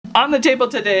On the table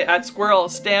today at Squirrel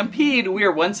Stampede, we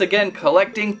are once again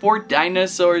collecting for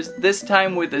dinosaurs, this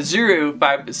time with the Zuru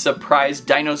 5Surprise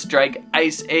Dino Strike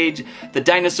ICE AGE. The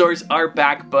dinosaurs are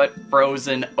back, but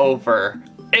frozen over.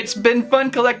 It's been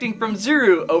fun collecting from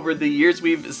Zuru over the years.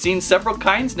 We've seen several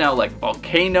kinds now, like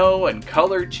volcano and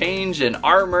color change and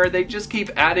armor. They just keep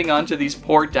adding on to these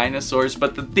poor dinosaurs,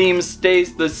 but the theme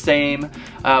stays the same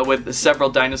with several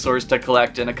dinosaurs to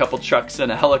collect and a couple trucks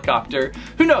and a helicopter.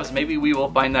 Who knows, maybe we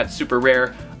will find that super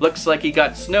rare, looks like he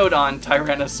got snowed on,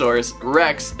 Tyrannosaurus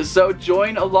Rex. So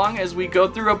join along as we go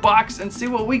through a box and see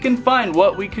what we can find,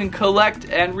 what we can collect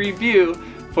and review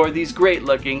for these great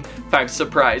looking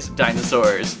 5Surprise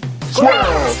dinosaurs.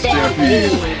 Squirrel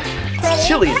Stampede! It's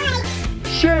chilly.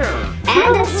 Share!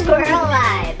 And a squirrel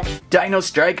vibe! Dino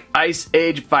Strike ICE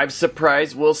AGE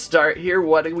 5Surprise will start here.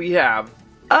 What do we have?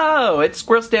 Oh, it's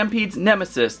Squirrel Stampede's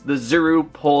nemesis, the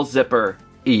Zuru Pole Zipper.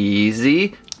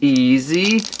 Easy,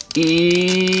 easy,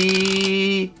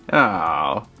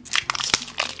 Oh,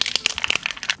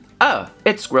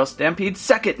 it's Squirrel Stampede's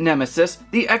second nemesis,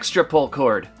 the extra pull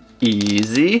cord.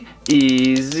 Easy,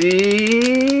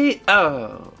 easy,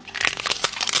 oh.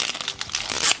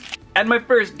 And my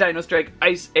first Dino Strike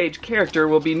ICE AGE character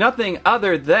will be nothing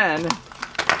other than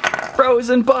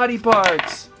frozen body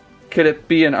parts. Could it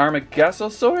be an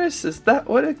Armagasosaurus? Is that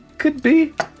what it could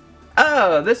be?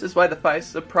 Oh, this is why the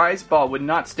 5Surprise ball would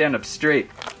not stand up straight.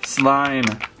 Slime.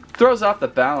 Throws off the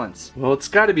balance. Well, it's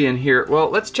gotta be in here. Well,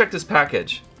 let's check this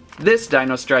package. This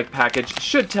Dino Strike package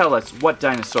should tell us what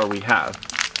dinosaur we have.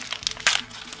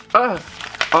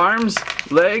 Arms,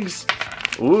 legs,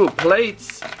 ooh,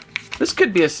 plates. This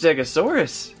could be a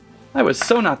Stegosaurus. I was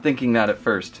so not thinking that at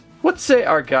first. What say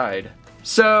our guide?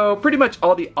 So, pretty much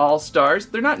all the all-stars,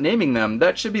 they're not naming them.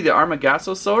 That should be the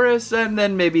Armagasosaurus, and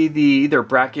then maybe the either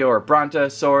Brachio or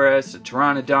Brontosaurus,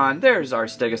 Pteranodon. There's our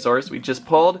Stegosaurus we just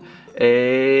pulled.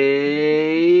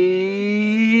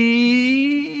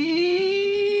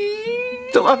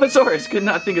 Dilophosaurus, could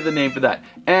not think of the name for that.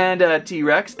 And a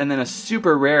T-Rex, and then a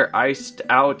super rare iced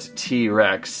out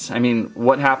T-Rex. I mean,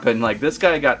 what happened? Like, this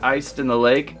guy got iced in the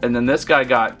lake, and then this guy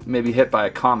got maybe hit by a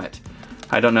comet.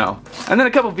 I don't know. And then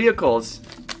a couple vehicles.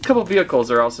 A couple vehicles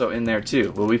are also in there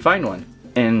too. Will we find one?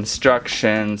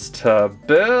 Instructions to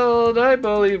build. I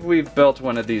believe we've built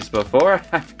one of these before.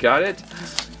 I've got it.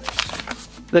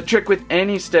 The trick with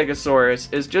any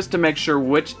Stegosaurus is just to make sure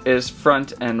which is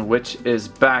front and which is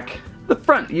back. The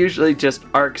front usually just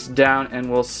arcs down and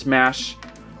will smashers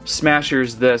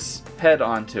this head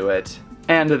onto it,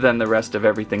 and then the rest of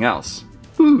everything else.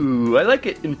 Ooh, I like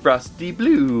it in frosty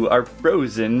blue, our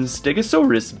frozen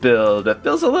Stegosaurus build. It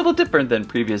feels a little different than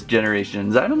previous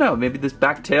generations. I don't know, maybe this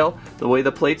back tail, the way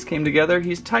the plates came together,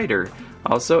 he's tighter.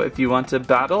 Also, if you want to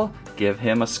battle, give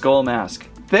him a skull mask.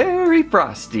 Very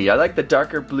frosty. I like the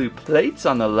darker blue plates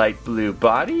on the light blue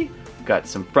body. Got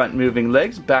some front moving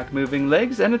legs, back moving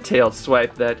legs, and a tail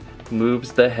swipe that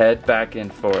moves the head back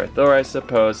and forth. Or I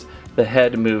suppose the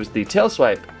head moves the tail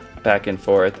swipe back and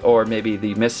forth, or maybe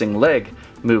the missing leg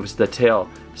moves the tail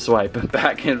swipe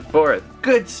back and forth.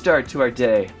 Good start to our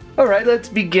day. Alright, let's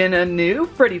begin anew.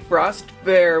 Freddy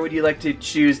Frostbear, would you like to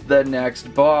choose the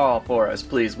next ball for us,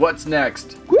 please? What's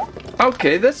next?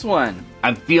 Okay, this one.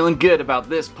 I'm feeling good about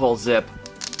this pull zip.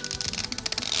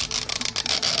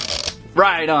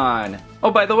 Right on.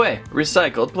 Oh, by the way,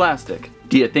 recycled plastic.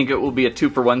 Do you think it will be a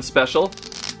 2-for-1 special?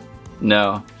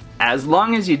 No. As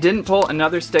long as you didn't pull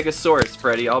another Stegosaurus,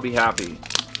 Freddy, I'll be happy.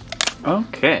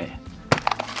 Okay.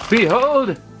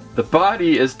 Behold! The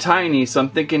body is tiny, so I'm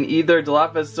thinking either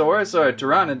Dilophosaurus or a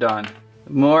Pteranodon.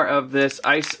 More of this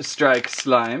Ice Strike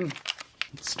slime.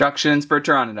 Instructions for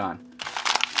Pteranodon.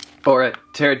 Or a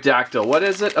pterodactyl. What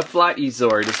is it? A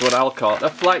Flyezord is what I'll call it. A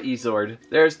Flyezord.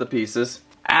 There's the pieces.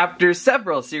 After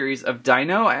several series of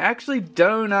dino, I actually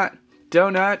donut.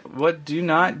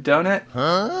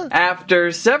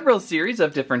 After several series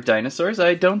of different dinosaurs,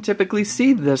 I don't typically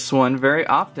see this one very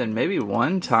often. Maybe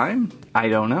one time? I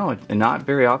don't know. Not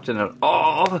very often at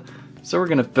all. So we're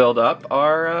gonna build up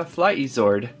our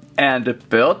Flyezord. And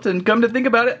built, and come to think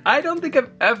about it, I don't think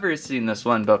I've ever seen this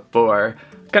one before.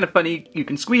 Kind of funny, you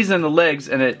can squeeze in the legs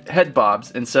and it head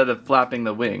bobs instead of flapping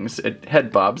the wings. It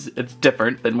head bobs. It's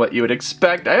different than what you would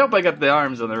expect. I hope I got the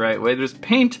arms on the right way. There's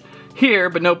paint here,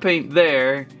 but no paint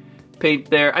there. Paint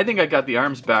there. I think I got the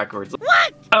arms backwards.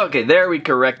 What? Okay, there we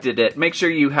corrected it. Make sure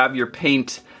you have your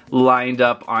paint lined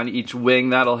up on each wing.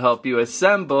 That'll help you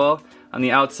assemble. On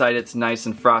the outside, it's nice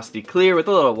and frosty clear with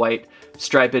a little white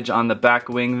stripage on the back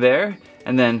wing there.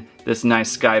 And then this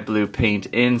nice sky blue paint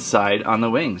inside on the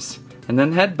wings. And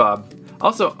then head bob.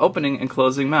 Also opening and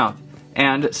closing mouth.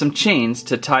 And some chains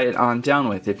to tie it on down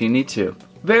with if you need to.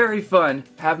 Very fun.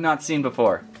 Have not seen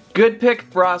before. Good pick,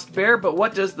 Frost Bear, but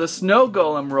what does the snow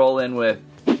golem roll in with?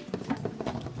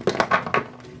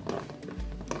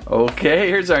 Okay,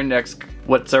 here's our next.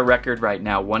 What's our record right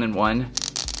now? 1-1.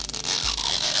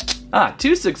 Ah,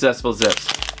 2 successful zips.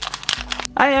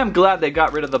 I am glad they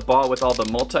got rid of the ball with all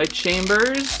the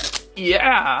multi-chambers.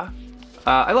 Yeah.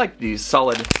 I like these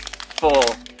solid, full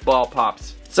ball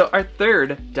pops. So our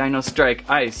third Dino Strike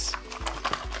Ice.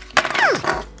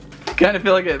 Kind of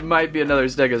feel like it might be another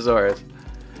Stegosaurus.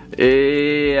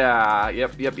 Yeah,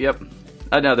 yep.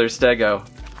 Another Stego.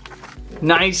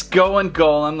 Nice going,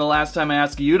 Golem. The last time I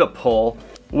asked you to pull.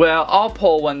 Well, I'll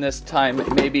pull one this time.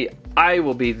 Maybe I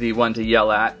will be the one to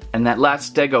yell at. And that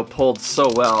last Stego pulled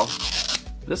so well.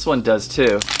 This one does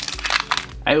too.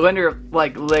 I wonder if,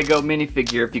 like Lego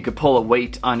minifigure, if you could pull a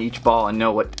weight on each ball and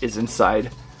know what is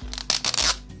inside.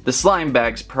 The slime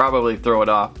bags probably throw it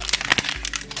off.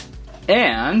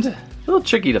 And a little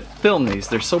tricky to film these,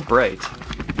 they're so bright.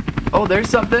 Oh, there's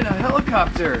something, a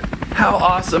helicopter. How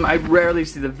awesome, I rarely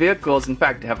see the vehicles. In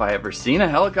fact, have I ever seen a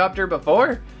helicopter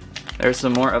before? There's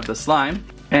some more of the slime.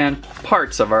 And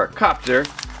parts of our copter.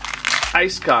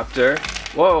 Ice copter.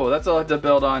 Whoa, that's a lot to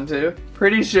build onto.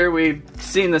 Pretty sure we've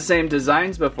seen the same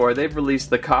designs before. They've released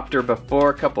the copter before,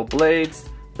 a couple blades.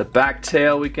 The back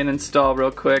tail we can install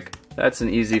real quick. That's an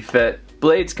easy fit.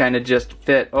 Blades kind of just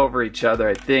fit over each other,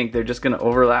 I think. They're just gonna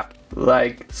overlap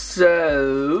like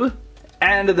so.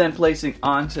 And then placing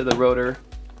onto the rotor.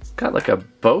 It's got like a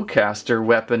bowcaster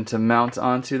weapon to mount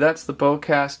onto. That's the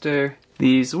bowcaster.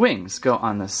 These wings go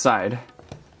on the side.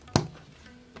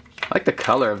 I like the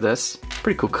color of this.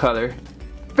 Pretty cool color.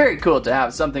 Very cool to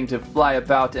have something to fly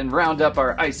about and round up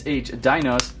our Ice Age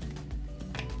dinos.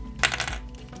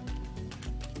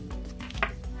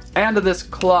 And this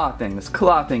claw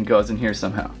thing goes in here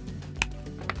somehow.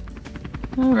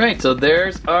 Alright, so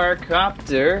there's our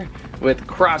copter with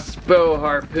crossbow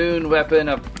harpoon weapon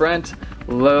up front,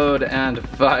 load and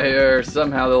fire,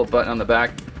 somehow a little button on the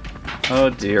back. Oh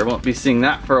dear, won't be seeing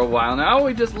that for a while now.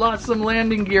 We just lost some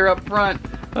landing gear up front.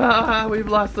 We've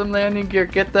lost some landing gear.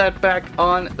 Get that back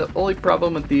on. The only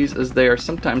problem with these is they are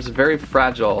sometimes very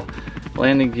fragile.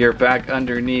 Landing gear back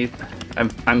underneath.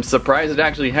 I'm surprised it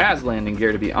actually has landing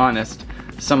gear, to be honest.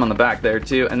 Some on the back there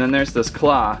too. And then there's this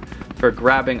claw for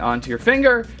grabbing onto your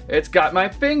finger. It's got my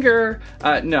finger.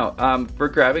 For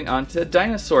grabbing onto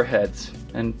dinosaur heads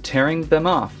and tearing them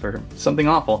off or something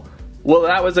awful. Well,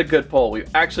 that was a good pull. We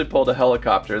actually pulled a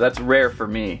helicopter. That's rare for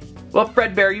me. Well,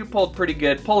 Fredbear, you pulled pretty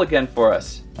good. Pull again for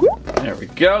us. There we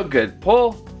go, good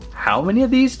pull. How many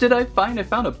of these did I find? I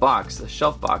found a box, a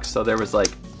shelf box, so there was like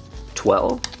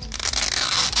 12.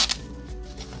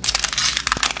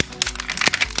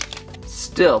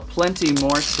 Still plenty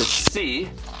more to see.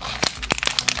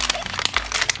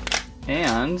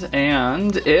 And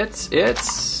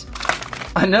it's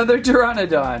another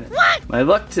Pteranodon. What? My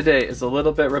luck today is a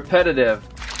little bit repetitive.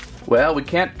 Well, we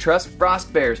can't trust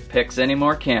Frost Bear's picks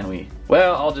anymore, can we?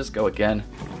 Well, I'll just go again.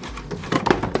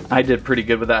 I did pretty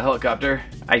good with that helicopter.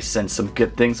 I sensed some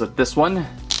good things with this one.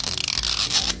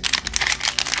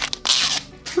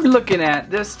 We're looking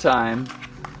at this time.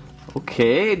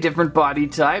 Okay, different body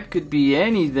type, could be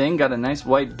anything. Got a nice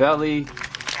white belly,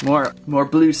 more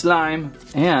blue slime,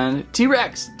 and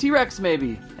T-Rex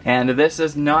maybe. And this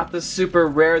is not the super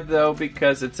rare though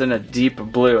because it's in a deep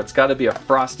blue. It's got to be a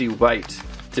frosty white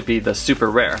to be the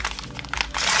super rare.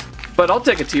 But I'll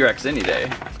take a T-Rex any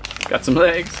day. Got some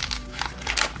legs,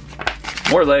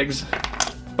 more legs,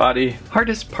 body.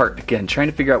 Hardest part again, trying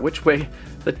to figure out which way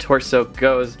the torso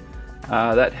goes.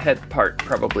 That head part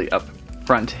probably up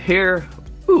front here.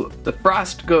 Ooh, the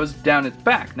frost goes down its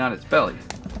back, not its belly.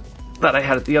 Thought I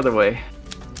had it the other way.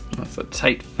 That's a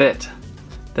tight fit.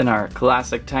 Then our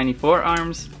classic tiny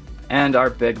forearms and our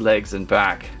big legs and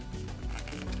back.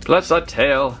 Plus a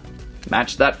tail.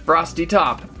 Match that frosty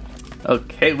top.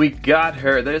 Okay, we got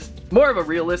her. There's more of a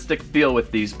realistic feel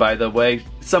with these, by the way.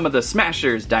 Some of the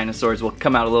Smashers dinosaurs will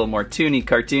come out a little more toony,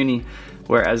 cartoony,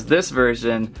 whereas this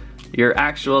version, your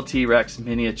actual T-Rex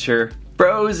miniature,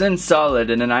 frozen solid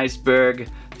in an iceberg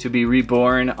to be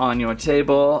reborn on your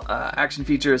table. Action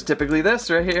feature is typically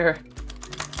this right here.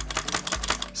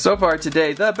 So far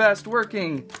today, the best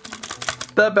working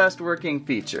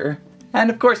feature. And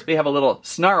of course we have a little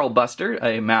Snarl Buster,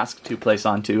 a mask to place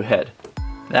onto head.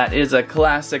 That is a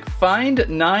classic find,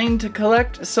 9 to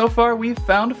collect. So far we've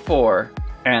found 4.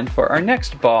 And for our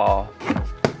next ball,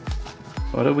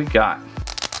 what do we got?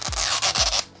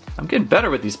 I'm getting better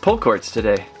with these pull cords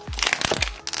today.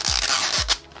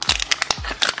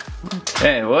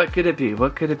 Okay, what could it be?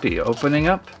 What could it be? Opening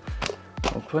up,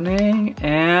 opening,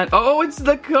 and oh, it's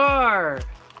the car!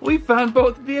 We found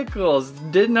both vehicles.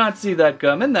 Did not see that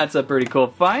coming. That's a pretty cool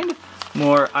find.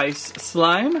 More ice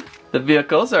slime. The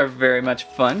vehicles are very much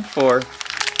fun for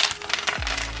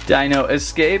Dino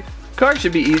Escape. Car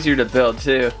should be easier to build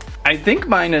too. I think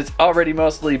mine is already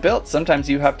mostly built. Sometimes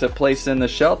you have to place in the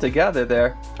shell together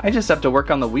there. I just have to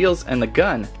work on the wheels and the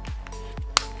gun.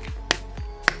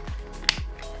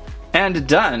 And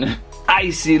done.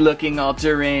 Icy looking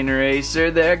all-terrain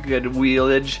racer there. Good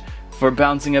wheelage for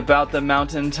bouncing about the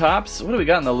mountaintops. What do we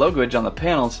got in the logoage on the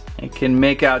panels? I can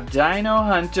make out Dino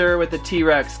Hunter with the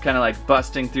T-Rex kind of like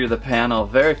busting through the panel.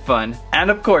 Very fun. And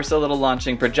of course a little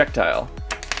launching projectile.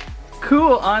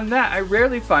 Cool on that. I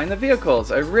rarely find the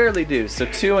vehicles. I rarely do. So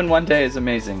 2 in 1 day is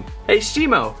amazing. Hey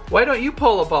Shimo, why don't you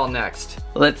pull a ball next?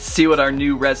 Let's see what our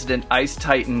new resident Ice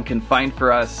Titan can find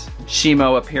for us.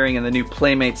 Shimo appearing in the new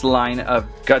Playmates line of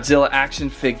Godzilla action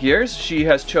figures. She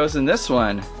has chosen this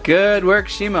one. Good work,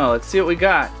 Shimo. Let's see what we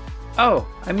got. Oh,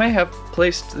 I may have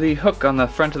placed the hook on the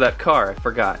front of that car. I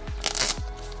forgot.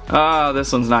 Oh,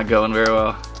 this one's not going very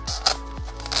well.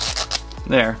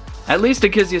 There. At least it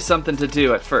gives you something to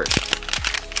do at first.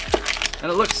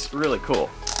 And it looks really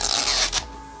cool.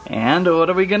 And what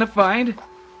are we gonna find?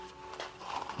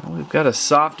 Well, we've got a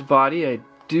soft body I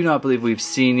do not believe we've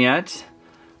seen yet.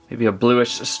 Maybe a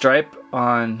bluish stripe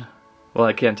on, well,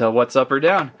 I can't tell what's up or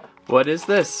down. What is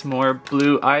this? More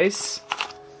blue ice?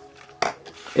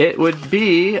 It would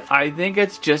be, I think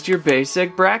it's just your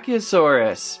basic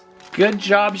Brachiosaurus. Good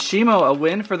job, Shimo. A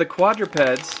win for the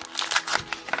quadrupeds.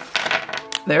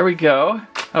 There we go.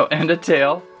 Oh, and a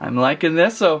tail. I'm liking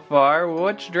this so far.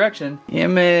 Which direction?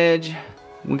 Image.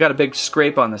 We got a big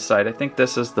scrape on the side. I think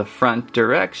this is the front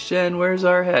direction. Where's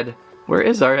our head? Where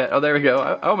is our head? Oh, there we go.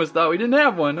 I almost thought we didn't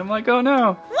have one. I'm like, oh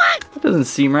no. What? That doesn't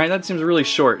seem right. That seems really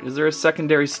short. Is there a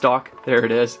secondary stalk? There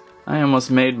it is. I almost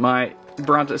made my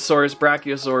Brontosaurus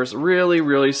Brachiosaurus really,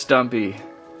 really stumpy.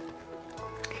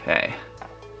 Okay.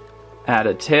 Add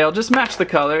a tail. Just match the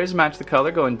colors. Match the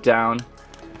color going down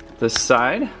the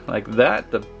side like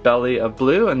that. The belly of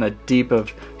blue and the deep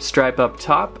of stripe up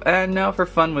top. And now for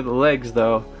fun with the legs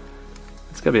though.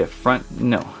 It's gonna be a front,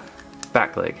 no,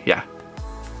 back leg, yeah.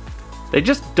 They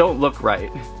just don't look right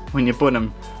when you put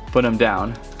them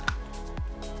down.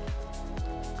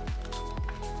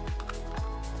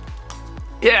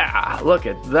 Yeah, look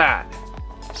at that.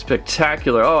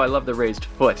 Spectacular. Oh, I love the raised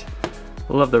foot.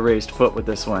 I love the raised foot with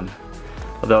this one.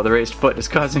 Although the raised foot is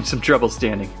causing some trouble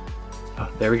standing. Oh,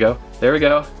 there we go. There we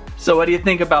go. So what do you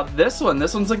think about this one?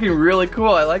 This one's looking really cool.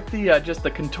 I like the just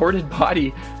the contorted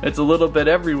body. It's a little bit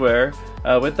everywhere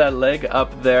with that leg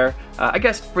up there. I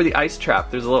guess for the ice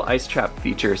trap, there's a little ice trap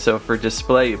feature. So for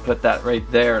display, you put that right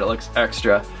there. It looks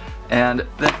extra. And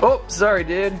then, oh, sorry,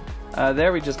 dude.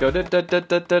 There we just go. How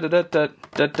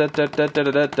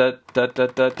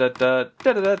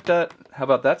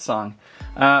about that song?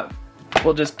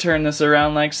 We'll just turn this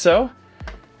around like so.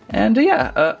 And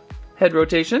yeah, head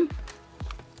rotation,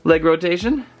 leg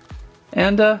rotation,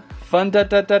 and fun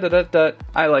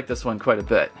I like this one quite a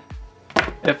bit.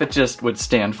 If it just would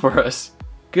stand for us.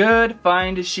 Good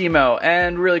find, Shimo.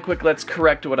 And really quick, let's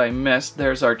correct what I missed.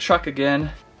 There's our truck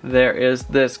again. There is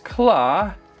this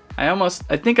claw.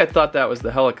 I think I thought that was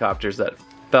the helicopters that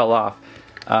fell off,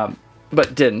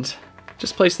 but didn't.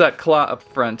 Just place that claw up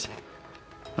front.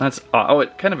 That's, oh,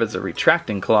 it kind of is a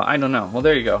retracting claw. I don't know. Well,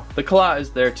 there you go. The claw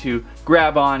is there to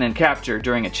grab on and capture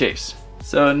during a chase.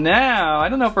 So now, I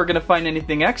don't know if we're gonna find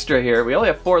anything extra here. We only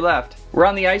have 4 left. We're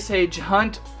on the Ice Age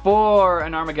hunt for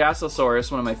an Armagasosaurus,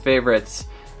 one of my favorites,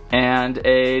 and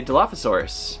a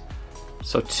Dilophosaurus.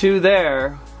 So 2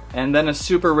 there, and then a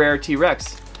super rare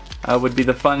T-Rex would be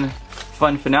the fun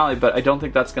finale, but I don't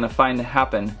think that's gonna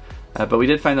happen. But we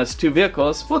did find those 2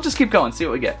 vehicles. We'll just keep going, see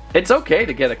what we get. It's okay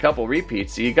to get a couple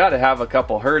repeats. You gotta have a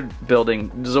couple herd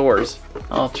building Zors.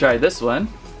 I'll try this one.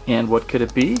 And what could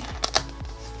it be?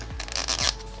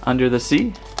 Under the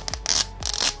sea?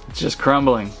 It's just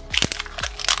crumbling.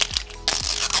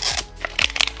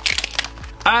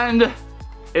 And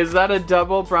is that a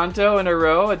double Bronto in a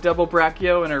row? A double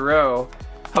Brachio in a row?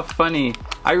 How funny.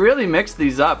 I really mixed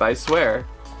these up, I swear.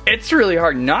 It's really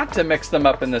hard not to mix them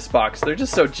up in this box. They're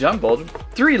just so jumbled.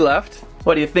 3 left.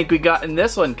 What do you think we got in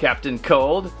this one, Captain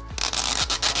Cold?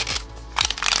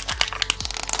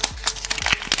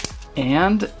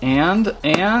 And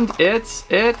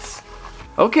it's...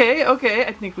 Okay,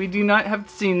 I think we do not have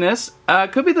seen this.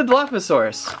 Could be the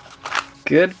Dilophosaurus.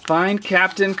 Good find,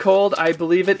 Captain Cold. I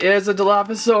believe it is a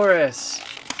Dilophosaurus.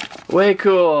 Way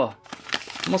cool.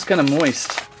 Almost kind of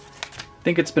moist. I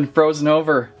think it's been frozen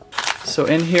over. So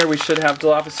in here we should have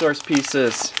Dilophosaurus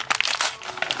pieces.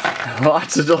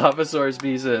 Lots of Dilophosaurus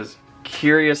pieces.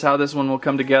 curious how this one will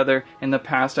come together. In the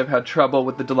past, I've had trouble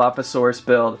with the Dilophosaurus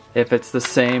build. If it's the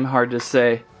same, hard to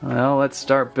say. Well, let's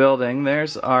start building.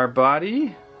 There's our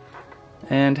body.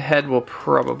 And head will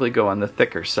probably go on the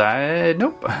thicker side.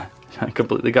 Nope, I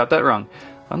completely got that wrong.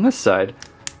 On this side.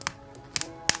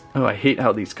 Oh, I hate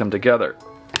how these come together.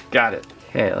 Got it.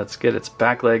 Okay, let's get its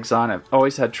back legs on. I've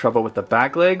always had trouble with the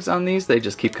back legs on these. They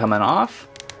just keep coming off.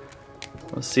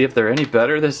 We'll see if they're any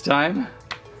better this time.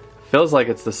 Feels like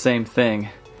it's the same thing.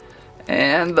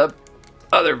 And the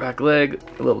other back leg,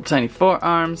 little tiny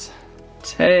forearms.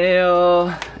 Tail,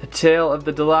 a tail of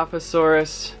the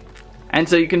Dilophosaurus. And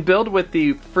so you can build with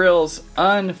the frills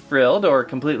unfrilled or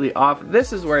completely off.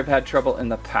 This is where I've had trouble in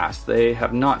the past. They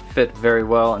have not fit very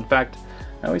well. In fact,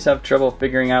 I always have trouble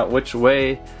figuring out which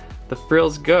way the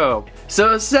frills go.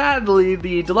 So sadly,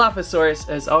 the Dilophosaurus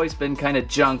has always been kind of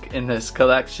junk in this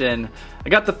collection. I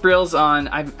got the frills on.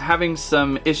 I'm having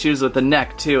some issues with the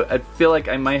neck too. I feel like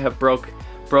I might have broke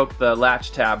the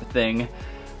latch tab thing.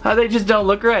 They just don't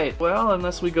look right. Well,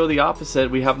 unless we go the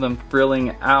opposite, we have them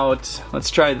frilling out. Let's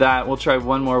try that. We'll try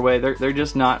one more way. They're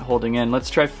just not holding in. Let's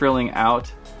try frilling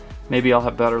out. Maybe I'll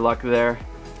have better luck there.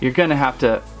 You're gonna have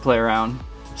to play around.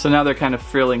 So now they're kind of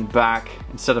frilling back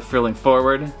instead of frilling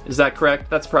forward. Is that correct?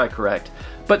 That's probably correct.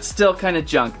 But still kind of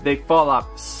junk. They fall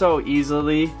off so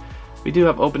easily. We do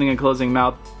have opening and closing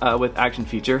mouth with action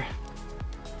feature.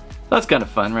 That's kind of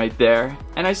fun right there.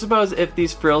 And I suppose if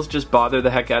these frills just bother the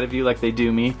heck out of you like they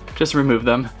do me, just remove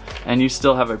them and you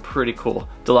still have a pretty cool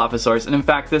Dilophosaurus. And in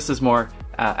fact, this is more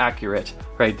accurate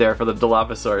right there for the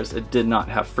Dilophosaurus. It did not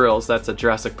have frills. That's a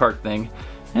Jurassic Park thing.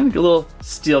 And a little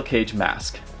steel cage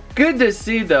mask. Good to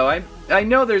see though. I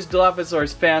know there's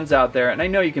Dilophosaurus fans out there and I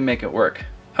know you can make it work.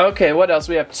 Okay, what else?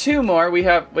 We have two more. We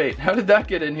have, wait, how did that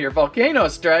get in here? Volcano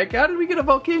Strike? How did we get a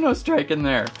Volcano Strike in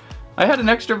there? I had an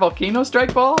extra Volcano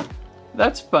Strike ball?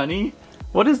 That's funny.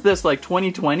 What is this, like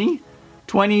 2020?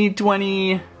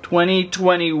 2020,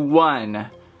 2021.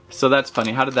 So that's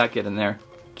funny. How did that get in there?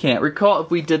 Can't recall if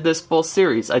we did this full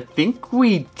series. I think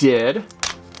we did.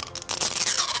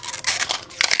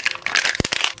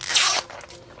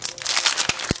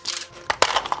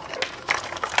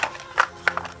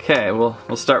 Okay, we'll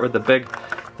start with the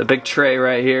big tray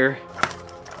right here.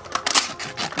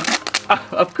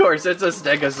 Of course, it's a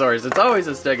Stegosaurus. It's always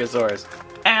a Stegosaurus.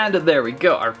 And there we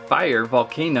go, our fire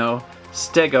volcano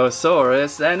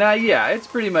Stegosaurus. And yeah, it's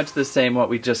pretty much the same what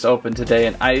we just opened today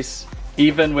in ice.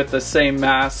 Even with the same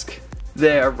mask,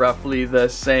 they're roughly the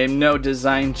same. No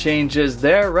design changes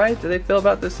there, right? Do they feel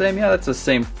about the same? Yeah, that's the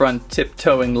same front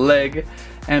tiptoeing leg.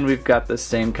 And we've got the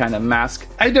same kind of mask.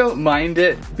 I don't mind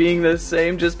it being the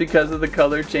same just because of the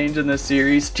color change in the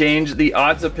series change. The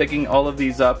odds of picking all of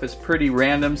these up is pretty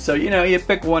random, so you know, you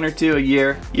pick one or two a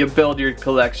year, you build your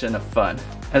collection of fun.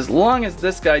 As long as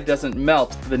this guy doesn't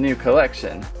melt the new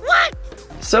collection. What?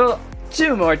 So,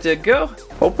 two more to go.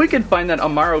 Hope we can find that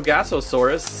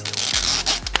Armagasosaurus.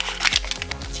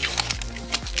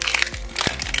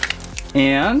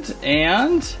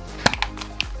 And...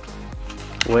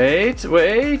 Wait.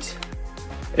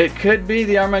 It could be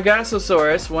the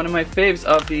Armagasosaurus, one of my faves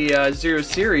of the Zero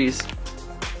series.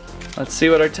 Let's see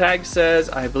what our tag says.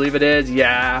 I believe it is,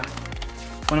 yeah.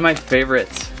 One of my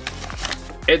favorites.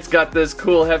 It's got this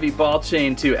cool heavy ball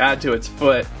chain to add to its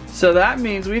foot. So that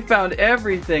means we found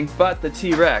everything but the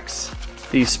T-Rex.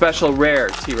 The special rare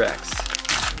T-Rex.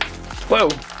 Whoa!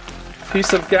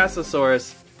 Piece of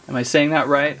Gasosaurus. Am I saying that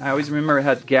right? I always remember it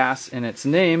had gas in its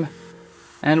name.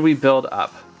 And we build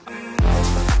up.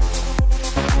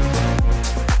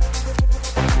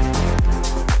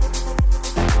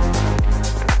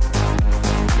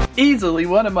 Easily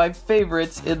one of my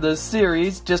favorites in the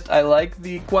series. I like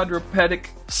the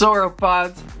quadrupedic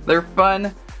sauropods. They're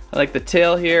fun. I like the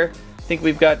tail here. I think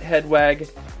we've got head wag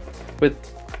with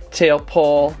tail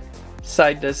pull,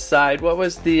 side to side. What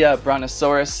was the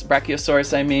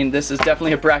Brachiosaurus, I mean. This is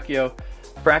definitely a Brachio.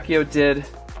 Brachio did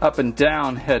up and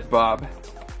down head bob,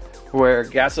 where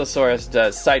Gasosaurus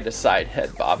does side-to-side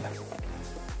head bob.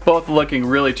 Both looking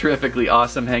really terrifically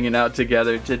awesome hanging out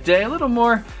together today. A little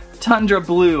more tundra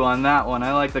blue on that one.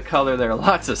 I like the color there.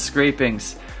 Lots of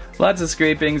scrapings.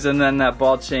 And then that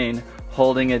ball chain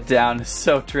holding it down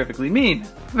so terrifically mean.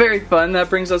 Very fun. That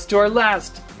brings us to our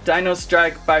last Dino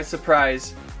Strike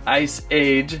 5Surprise Ice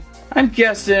Age. I'm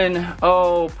guessing,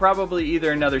 probably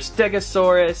either another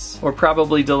Stegosaurus or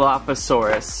probably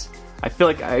Dilophosaurus. I feel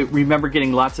like I remember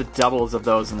getting lots of doubles of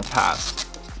those in the past.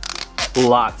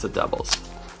 Lots of doubles.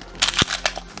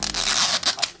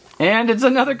 And it's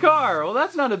another car! Well,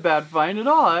 that's not a bad find at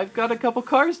all. I've got a couple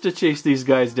cars to chase these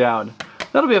guys down.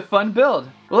 That'll be a fun build.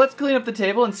 Well, let's clean up the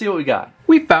table and see what we got.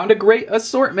 We found a great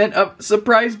assortment of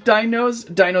surprise dinos.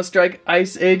 Dino Strike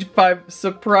Ice Age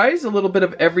 5Surprise. A little bit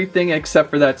of everything except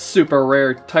for that super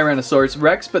rare Tyrannosaurus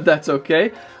Rex, but that's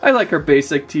okay. I like her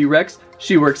basic T-Rex.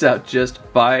 She works out just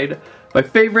fine. My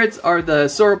favorites are the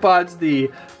sauropods,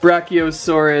 the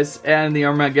Brachiosaurus and the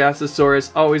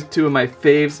Armagasosaurus. Always two of my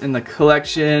faves in the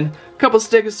collection. A couple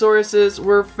Stegosauruses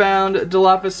were found.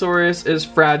 Dilophosaurus is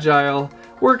fragile.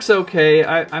 Works okay.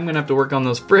 I'm gonna have to work on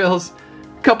those frills.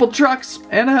 Couple trucks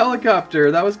and a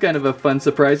helicopter. That was kind of a fun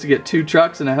surprise to get 2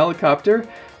 trucks and a helicopter.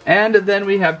 And then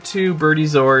we have 2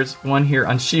 Birdiesaurs, one here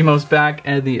on Shimo's back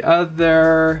and the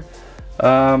other,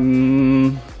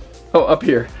 up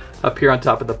here on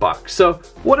top of the box. So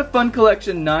what a fun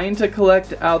collection, 9 to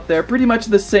collect out there. Pretty much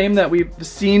the same that we've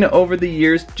seen over the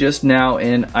years, just now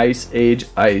in Ice Age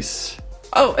Ice.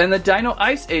 Oh, and the Dino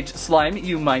Ice Age slime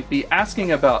you might be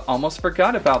asking about. Almost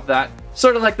forgot about that.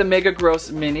 Sort of like the Mega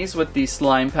Gross Minis with the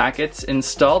slime packets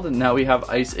installed, and now we have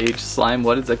Ice Age slime.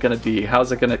 What is it gonna be?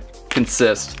 How's it gonna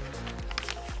consist?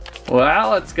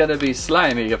 Well, it's gonna be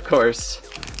slimy, of course.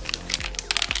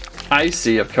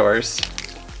 Icy, of course.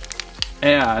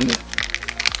 And,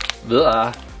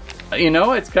 ugh. You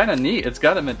know, it's kind of neat. It's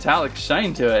got a metallic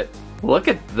shine to it. Look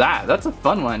at that, that's a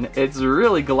fun one. It's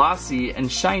really glossy and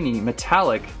shiny,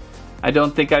 metallic. I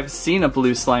don't think I've seen a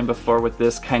blue slime before with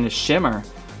this kind of shimmer.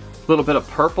 A little bit of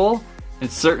purple in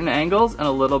certain angles and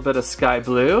a little bit of sky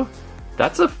blue.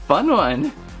 That's a fun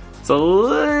one. It's a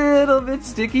little bit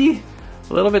sticky.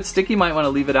 Might want to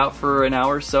leave it out for an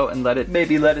hour or so and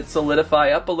maybe let it solidify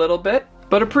up a little bit.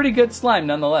 But a pretty good slime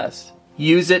nonetheless.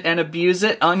 Use it and abuse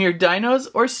it on your dinos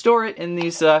or store it in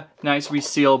these nice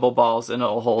resealable balls and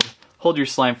it'll hold your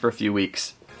slime for a few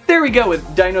weeks. There we go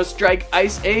with Dino Strike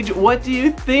Ice Age. What do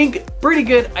you think? Pretty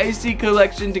good icy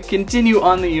collection to continue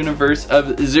on the universe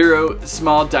of 0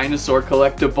 small dinosaur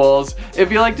collectibles.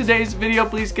 If you liked today's video,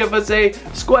 please give us a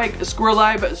squike,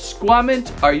 squirrelive,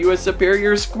 squament. Are you a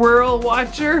superior squirrel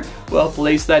watcher? Well,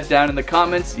 place that down in the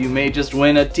comments. You may just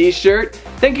win a t-shirt.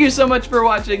 Thank you so much for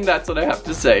watching. That's what I have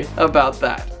to say about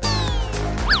that.